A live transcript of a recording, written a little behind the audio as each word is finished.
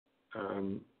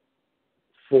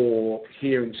for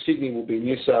here in Sydney will be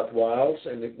New South Wales,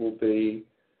 and it will be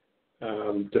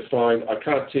defined. I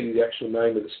can't tell you the actual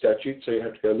name of the statute, so you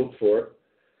have to go look for it.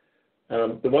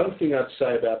 The one thing I'd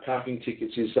say about parking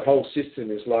tickets is the whole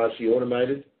system is largely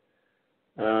automated,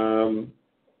 and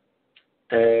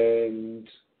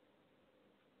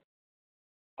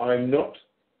I'm not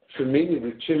familiar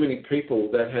with too many people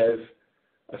that have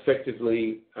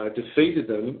effectively defeated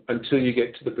them until you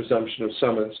get to the presumption of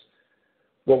summons.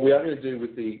 What we are going to do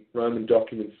with the Roman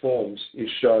document forms is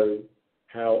show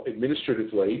how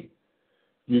administratively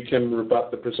you can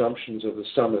rebut the presumptions of the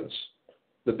summons.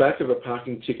 The back of a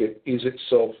parking ticket is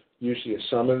itself usually a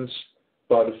summons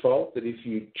by default, that if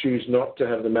you choose not to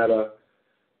have the matter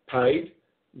paid,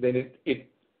 then it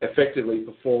effectively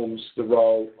performs the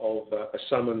role of a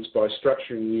summons by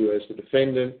structuring you as the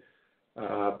defendant,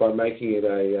 by making it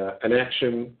an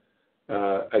action,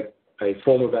 a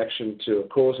form of action to a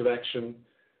cause of action,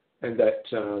 and that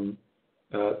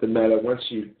the matter, once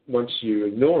you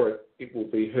ignore it, it will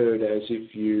be heard as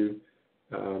if you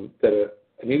that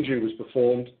an injury was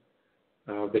performed,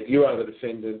 that you are the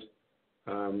defendant,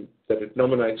 that it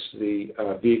nominates the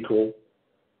vehicle,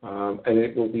 and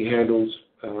it will be handled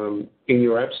in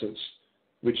your absence,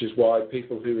 which is why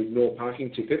people who ignore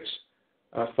parking tickets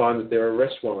find that there are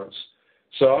arrest warrants.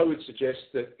 So I would suggest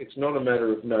that it's not a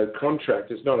matter of no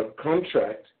contract. It's not a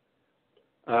contract.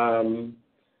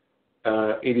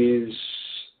 It is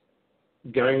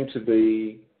going to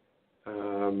be,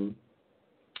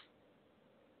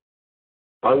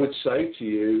 I would say to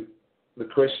you, the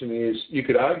question is, you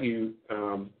could argue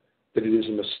that it is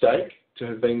a mistake to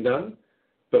have been done,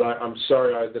 but I'm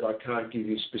sorry that I can't give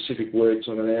you specific words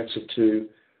on an answer to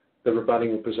the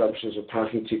rebutting of presumptions of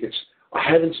parking tickets. I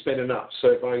haven't spent enough.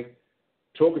 So if I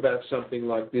talk about something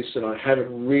like this and I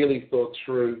haven't really thought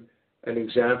through an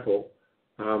example,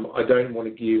 I don't want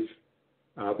to give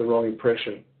the wrong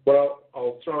impression. What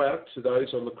I'll throw out to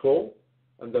those on the call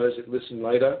and those that listen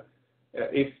later,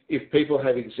 if people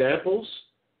have examples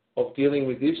of dealing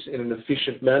with this in an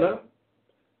efficient manner,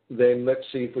 then let's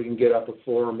see if we can get up a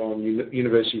forum on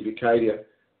University of UCADIA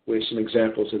where some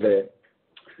examples are there.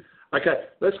 Okay,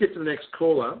 let's get to the next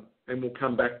caller and we'll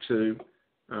come back to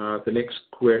the next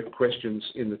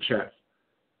questions in the chat.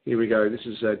 Here we go. This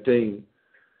is Dean.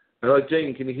 Hello,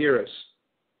 Dean. Can you hear us?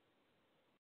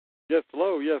 Yes.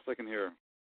 Hello. Yes, I can hear.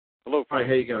 Hello. Hi.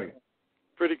 How are you going?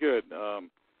 Pretty good.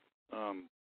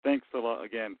 Thanks a lot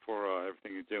again for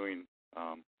everything you're doing.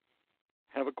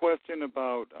 Have a question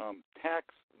about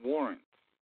tax warrants.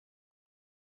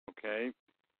 Okay.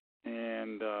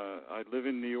 And I live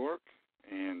in New York,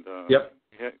 and yep.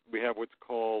 we have what's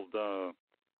called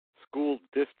school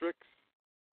districts,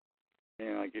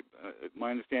 and I get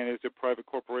my understanding is they're private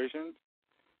corporations,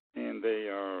 and they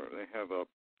have a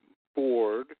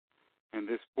board, and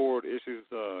this board issues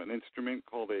an instrument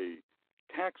called a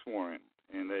tax warrant,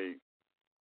 and they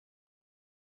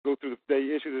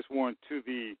issue this warrant to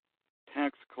the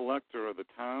tax collector of the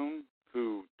town,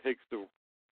 who takes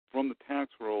from the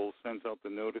tax rolls, sends out the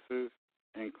notices,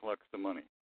 and collects the money.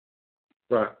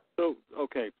 Right. So,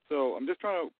 okay, so I'm just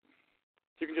trying to,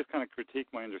 you can just kind of critique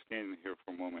my understanding here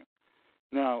for a moment.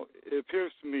 Now, it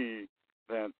appears to me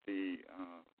that the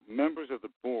members of the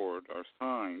board are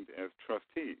signed as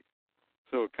trustees.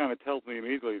 So it kind of tells me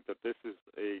immediately that this is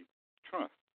a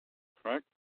trust, correct?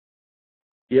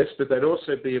 Yes, but they'd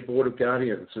also be a board of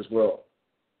guardians as well.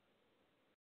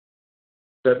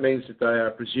 That means that they are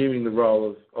presuming the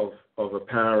role of a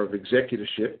power of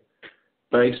executorship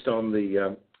based on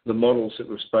the models that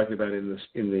we've spoken about in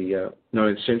the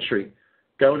 19th century.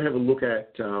 Go and have a look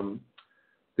at the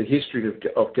history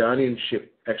of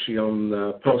guardianship actually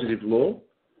on positive law.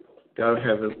 Go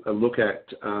have a look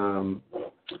at one.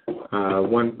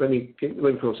 Let me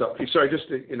pull this up. Sorry, just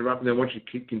to interrupt, and then I want you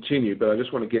to continue, but I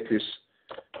just want to get this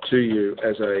to you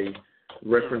as a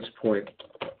reference point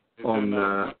on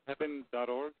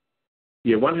heaven.org.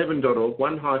 Yeah, oneheaven.org,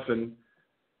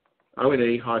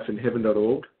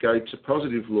 one-one-heaven.org. Go to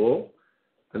positive law,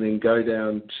 and then go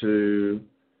down to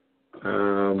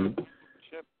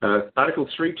Article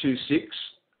 326,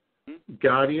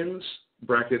 Guardians,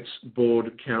 brackets,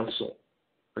 Board Council.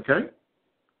 Okay?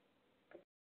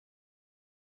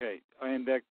 Okay, and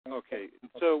okay.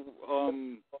 So,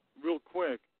 real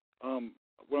quick,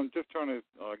 what I'm just trying to,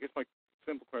 I guess my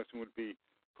simple question would be,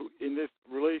 who in this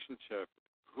relationship,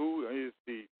 who is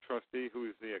the trustee, who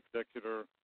is the executor,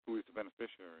 who is the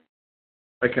beneficiary?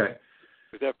 Okay.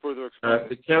 Is that further explained?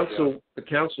 The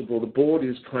council board, the board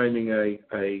is claiming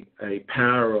a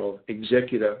power of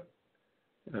executor.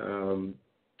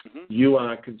 You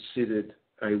are considered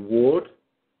a ward,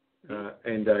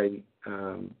 and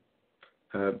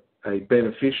a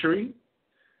beneficiary,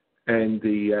 and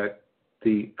the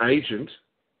agent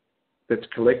that's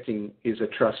collecting is a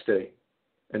trustee,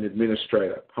 an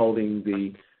administrator, holding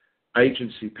the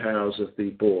agency powers of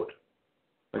the board.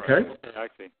 Okay? Right. I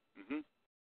see. Mm-hmm.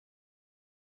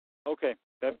 Okay.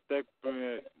 That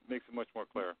makes it much more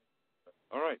clear.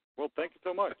 All right. Well, thank you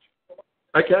so much.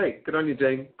 Okay. Good on you,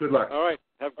 Dean. Good luck. All right.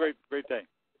 Have a great day.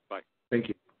 Bye. Thank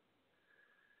you.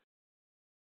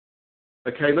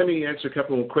 Okay, let me answer a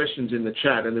couple more questions in the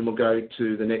chat, and then we'll go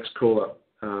to the next caller,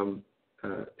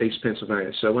 East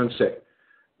Pennsylvania. So 1 sec.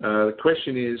 The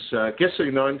question is, Guest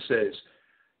 39 says,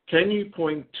 can you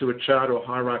point to a chart or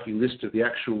hierarchy list of the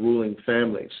actual ruling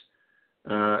families?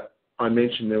 I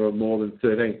mentioned there were more than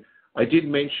 13. I did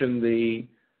mention the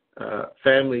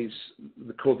families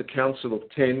called the Council of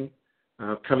 10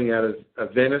 coming out of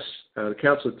Venice. The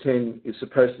Council of 10 is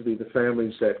supposed to be the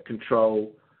families that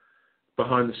control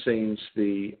behind the scenes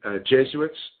the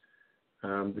Jesuits.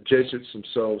 The Jesuits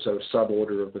themselves are a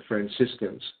suborder of the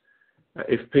Franciscans.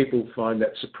 If people find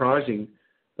that surprising,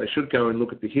 they should go and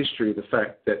look at the history of the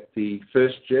fact that the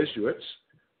first Jesuits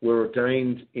were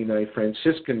ordained in a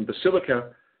Franciscan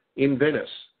basilica in Venice.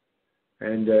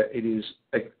 And it is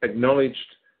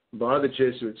acknowledged by the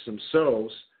Jesuits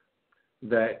themselves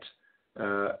that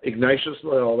Ignatius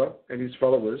Loyola and his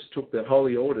followers took the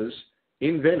holy orders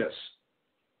in Venice.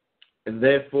 And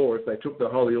therefore, if they took the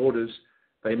holy orders,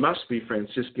 they must be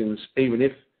Franciscans, even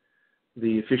if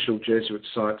the official Jesuit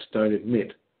sites don't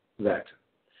admit that.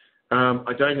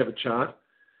 I don't have a chart.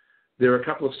 There are a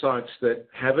couple of sites that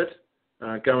have it.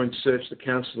 Go and search the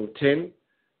Council of 10.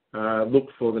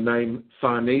 Look for the name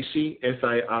Farnese,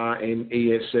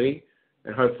 Farnese,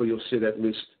 and hopefully you'll see that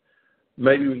list.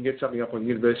 Maybe we can get something up on the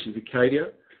University of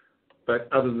UCADIA,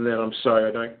 but other than that, I'm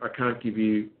sorry, I can't give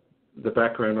you the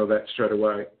background of that straight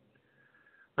away.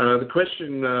 The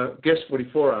question Guest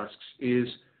 44 asks is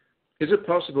it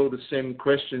possible to send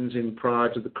questions in prior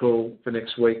to the call for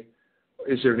next week?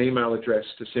 Is there an email address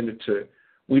to send it to?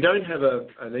 We don't have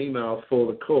an email for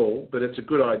the call, but it's a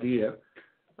good idea.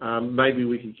 Maybe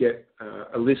we could get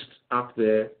a list up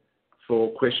there for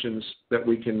questions that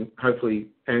we can hopefully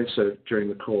answer during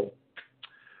the call.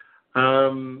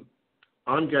 I'm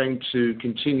going to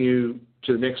continue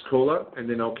to the next caller, and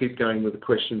then I'll keep going with the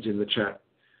questions in the chat.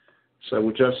 So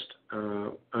we'll just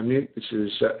unmute. This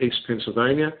is East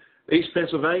Pennsylvania. East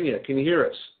Pennsylvania, can you hear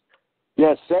us?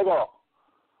 Yes, Sego.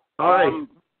 Hi.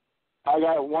 I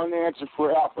got one answer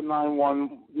for Alpha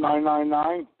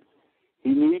 91999. He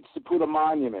needs to put a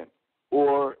monument,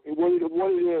 or what it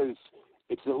is,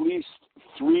 it's at least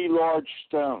 3 large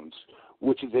stones,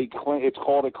 which is it's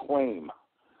called a claim.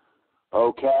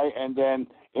 Okay, and then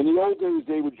in the old days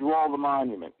they would draw the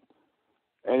monument,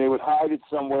 and they would hide it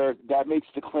somewhere. That makes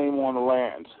the claim on the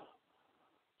land,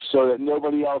 so that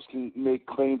nobody else can make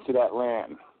claim to that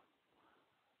land.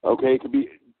 Okay, it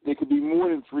could be more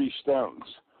than 3 stones.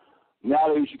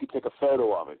 Nowadays you could take a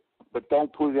photo of it, but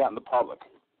don't put it out in the public.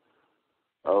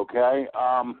 Okay.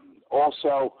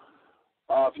 Also,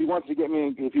 if he wants to get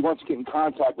in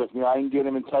contact with me, I can get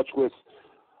him in touch with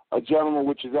a gentleman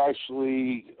which is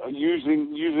actually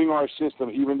using our system,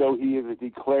 even though he is a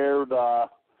declared.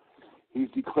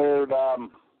 He's declared. I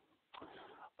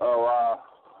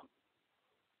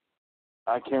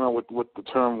can't remember what the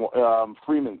term.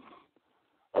 Freeman.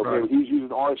 Okay, right. He's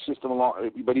using our system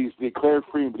but he's declared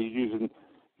Freeman. But he's using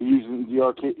the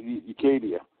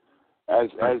UCADIA as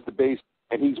the base.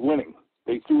 And he's winning.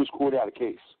 They threw his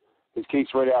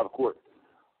case right out of court.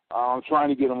 I'm trying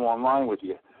to get him online with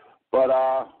you, but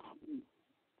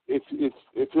if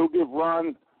he'll give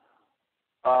Ron,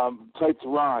 type to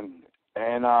Ron,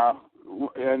 and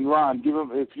Ron, give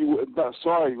him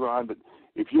sorry Ron, but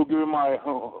if you'll give him my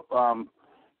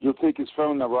you'll take his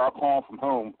phone number. I'll call him from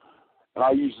home, and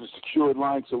I'll use the secured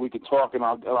line so we can talk, and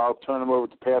I'll turn him over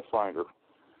to Pathfinder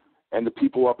and the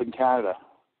people up in Canada.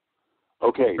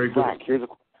 Okay, Frank, here's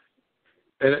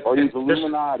are these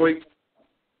Illuminati?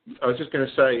 I was just going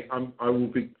to say, I will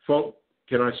be.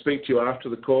 Can I speak to you after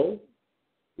the call?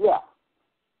 Yeah.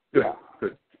 Good. Yeah.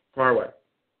 Good. Far away.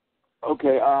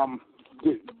 Okay.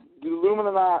 The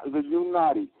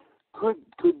Illuminati.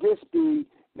 Could this be?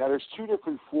 Now, there's 2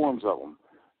 different forms of them: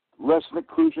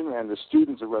 Rosicrucian and the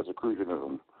students of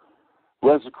Rosicrucianism.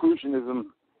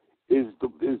 Rosicrucianism is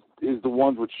the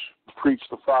ones which preach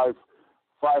the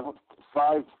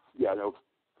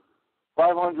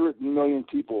 500 million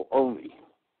people only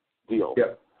deal.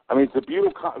 Yeah. I mean, it's a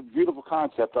beautiful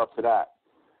concept up to that,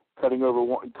 cutting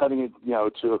it,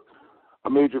 to a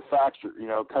major factor.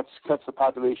 Cuts the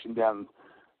population down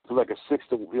to like a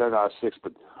sixth of, not a sixth,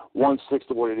 but 1/6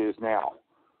 of what it is now.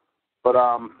 But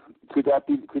could that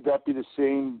be the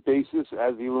same basis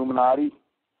as the Illuminati?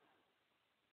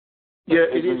 Yeah,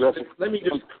 it is. Let me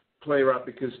just clear up,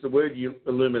 because the word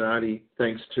Illuminati,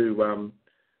 thanks to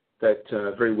that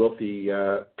very wealthy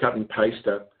cut and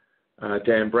paster,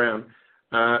 Dan Brown,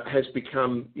 has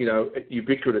become,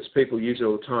 ubiquitous. People use it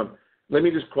all the time. Let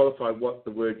me just qualify what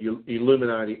the word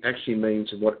Illuminati actually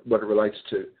means and what it relates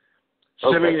to.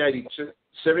 Okay.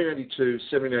 1782,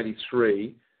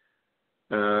 1783,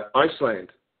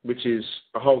 Iceland, which is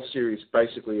a whole series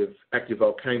basically of active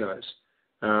volcanoes,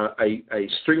 a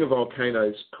string of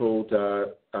volcanoes called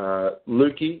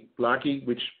Laki,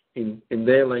 which in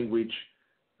their language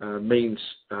means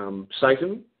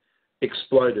Satan,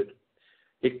 exploded.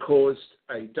 It caused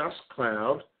a dust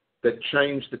cloud that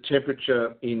changed the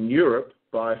temperature in Europe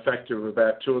by a factor of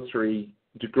about 2 or 3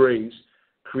 degrees,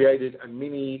 created a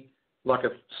mini, like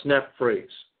a snap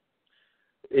freeze.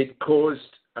 It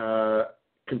caused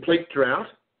complete drought,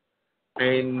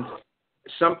 and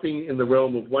something in the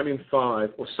realm of 1 in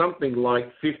 5, or something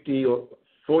like 40 or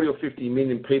 50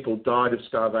 million people died of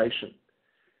starvation.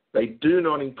 They do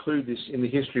not include this in the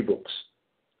history books.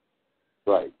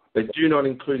 Right. They do not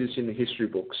include this in the history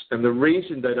books. And the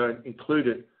reason they don't include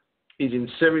it is in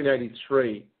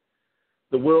 1783,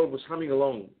 the world was humming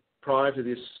along prior to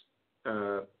this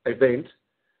event,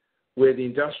 where the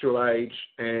industrial age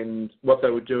and what they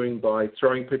were doing by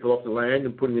throwing people off the land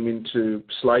and putting them into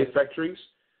slave factories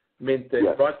meant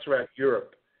that right throughout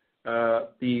Europe,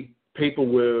 the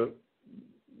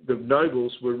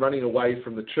nobles were running away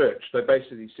from the church. They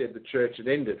basically said the church had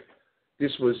ended.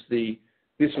 This was the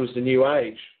new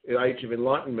age, the age of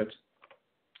enlightenment.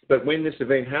 But when this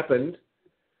event happened,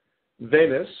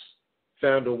 Venice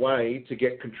found a way to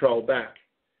get control back.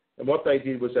 And what they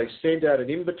did was they sent out an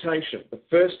invitation, the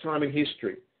first time in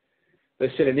history. They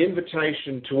sent an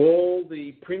invitation to all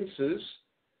the princes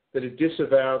that had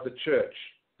disavowed the church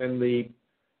and the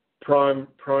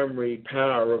primary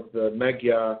power of the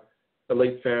Magyar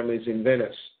elite families in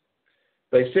Venice.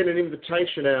 They sent an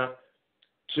invitation out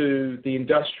to the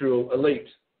industrial elite,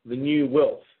 the new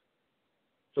wealth,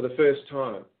 for the first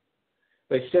time.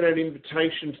 They sent an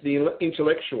invitation to the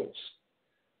intellectuals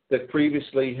that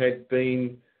previously had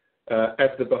been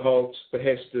at the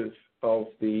behest of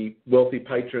the wealthy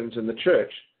patrons and the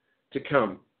church to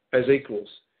come as equals.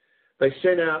 They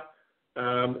sent out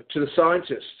to the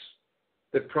scientists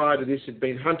that prior to this had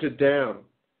been hunted down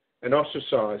and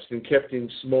ostracized and kept in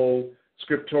small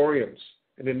scriptoriums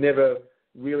and had never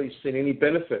really seen any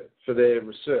benefit for their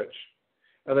research.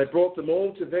 And they brought them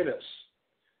all to Venice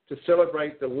to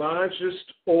celebrate the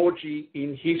largest orgy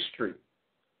in history.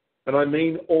 And I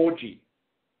mean orgy.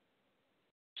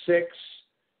 Sex,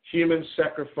 human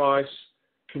sacrifice,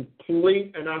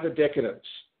 complete and utter decadence.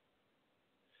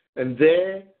 And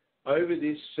there, over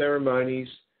these ceremonies,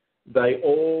 they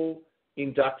all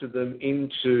inducted them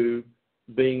into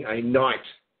being a knight,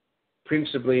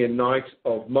 principally a knight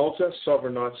of Malta,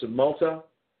 sovereign knights of Malta,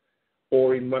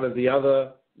 or in one of the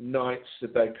other knights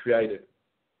that they created.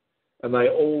 And they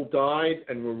all died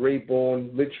and were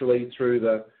reborn literally through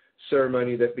the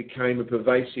ceremony that became a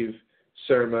pervasive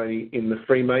ceremony in the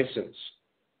Freemasons.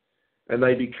 And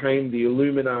they became the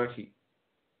Illuminati.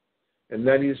 And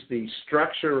that is the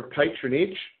structure of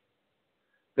patronage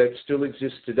that still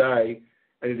exists today.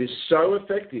 And it is so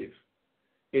effective,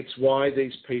 it's why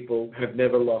these people have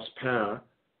never lost power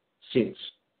since.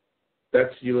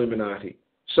 That's the Illuminati.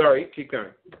 Sorry, keep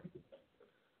going.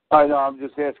 I know, I'm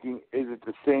just asking, is it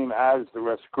the same as the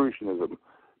Rosicrucianism?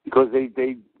 Because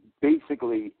they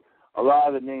basically, a lot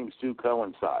of the names do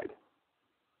coincide.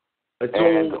 It's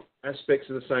all aspects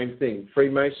of the same thing.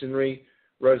 Freemasonry,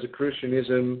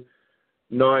 Rosicrucianism,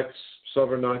 Knights,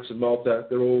 Sovereign Knights of Malta,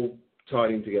 they're all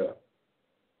tied in together.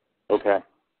 Okay.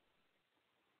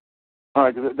 All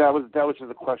right, that was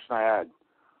just a question I had.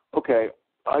 Okay.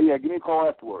 Yeah, give me a call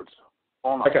afterwards.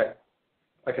 Okay.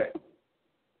 Okay.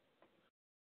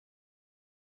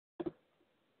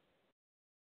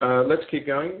 Let's keep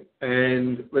going,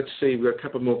 and let's see. We've got a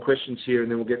couple more questions here,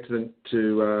 and then we'll get to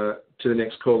the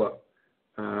next caller,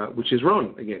 which is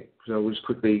Ron again. So we'll just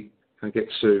quickly get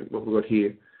to what we've got here.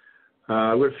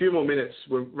 We've got a few more minutes.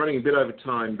 We're running a bit over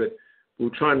time, but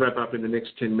we'll try and wrap up in the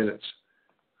next 10 minutes.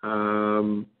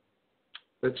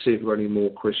 Let's see if we've got any more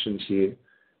questions here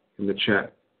in the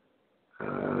chat.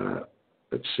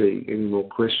 Let's see, any more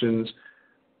questions?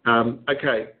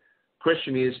 Okay,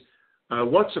 question is,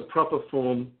 what's a proper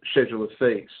form schedule of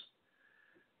fees?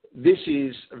 This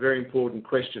is a very important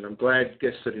question. I'm glad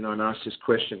Guest 39 asked this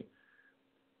question.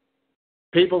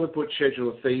 People have put schedule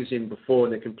of fees in before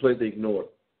and they're completely ignored.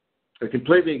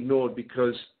 completely ignored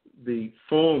because the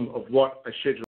form of what a schedule